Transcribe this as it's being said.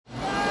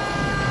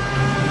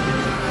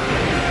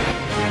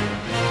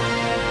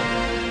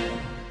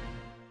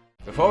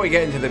Before we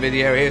get into the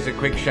video, here's a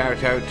quick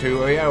shout out to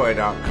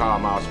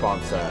Oyoa.com, our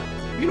sponsor.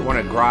 If you don't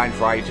want to grind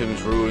for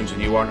items, runes,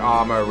 and you want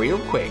armor real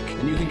quick,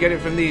 then you can get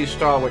it from these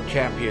stalwart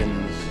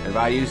champions. And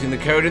by using the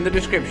code in the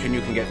description,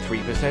 you can get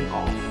 3%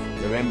 off.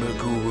 Remember,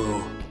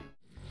 Guru.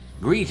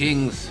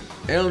 Greetings,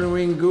 Elden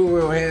Ring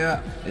Guru here,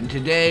 and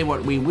today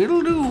what we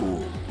will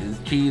do is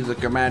cheese the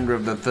commander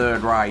of the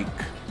Third Reich,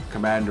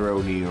 Commander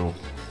O'Neill.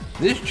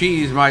 This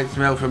cheese might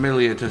smell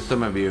familiar to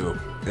some of you,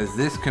 as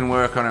this can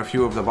work on a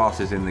few of the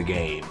bosses in the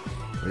game.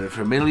 But a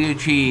familiar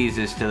cheese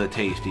is still a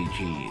tasty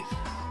cheese,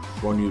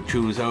 one you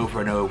choose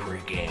over and over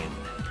again.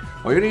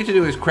 All you need to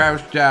do is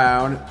crouch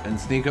down and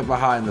sneak up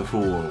behind the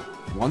fool.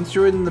 Once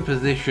you're in the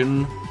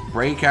position,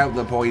 break out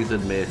the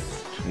poison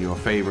mist and your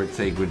favorite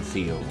sacred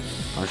seal.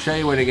 I'll show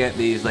you where to get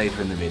these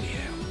later in the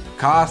video.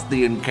 Cast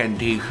the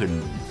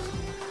incantations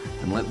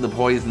and let the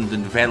poisons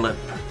envelop.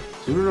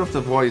 Soon enough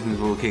the poisons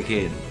will kick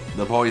in.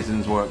 The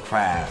poisons work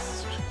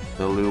fast.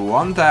 They'll do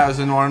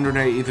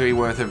 1,183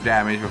 worth of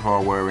damage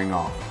before wearing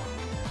off.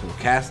 So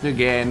cast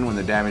again when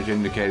the damage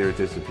indicator has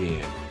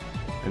disappeared.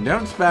 And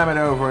don't spam it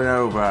over and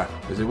over,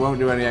 as it won't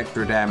do any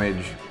extra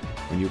damage.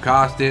 When you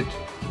cast it,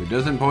 if it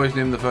doesn't poison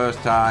him the first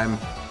time,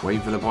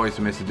 wait for the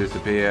poison mist to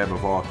disappear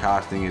before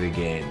casting it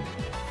again.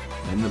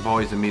 Then the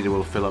poison meter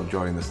will fill up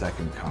during the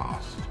second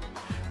cast.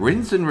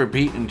 Rinse and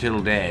repeat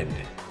until dead.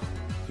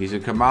 He's a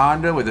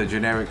commander with a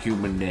generic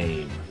human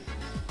name.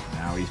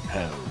 Now he's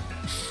pwned.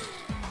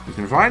 You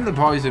can find the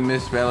poison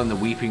mist spell in the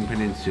Weeping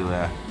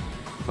Peninsula,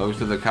 close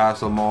to the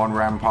Castle Morn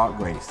Rampart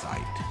grave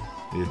site.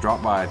 It is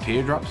dropped by a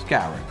teardrop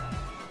scarab,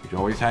 which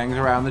always hangs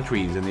around the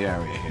trees in the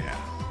area here.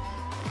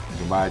 You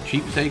can buy a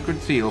cheap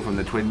sacred seal from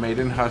the Twin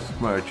Maiden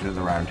Husk merchant at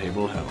the Round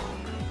Table Hold.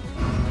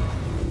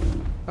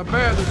 A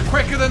bear that's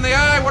quicker than the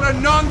eye! What a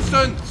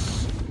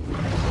nonsense!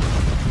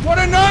 What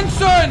a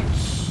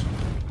nonsense!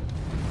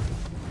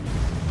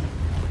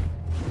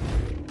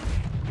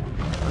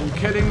 Are you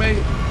kidding me?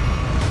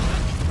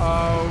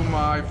 Oh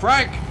my...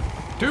 Frank!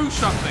 Do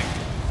something!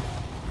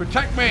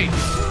 Protect me!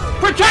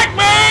 Protect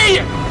me!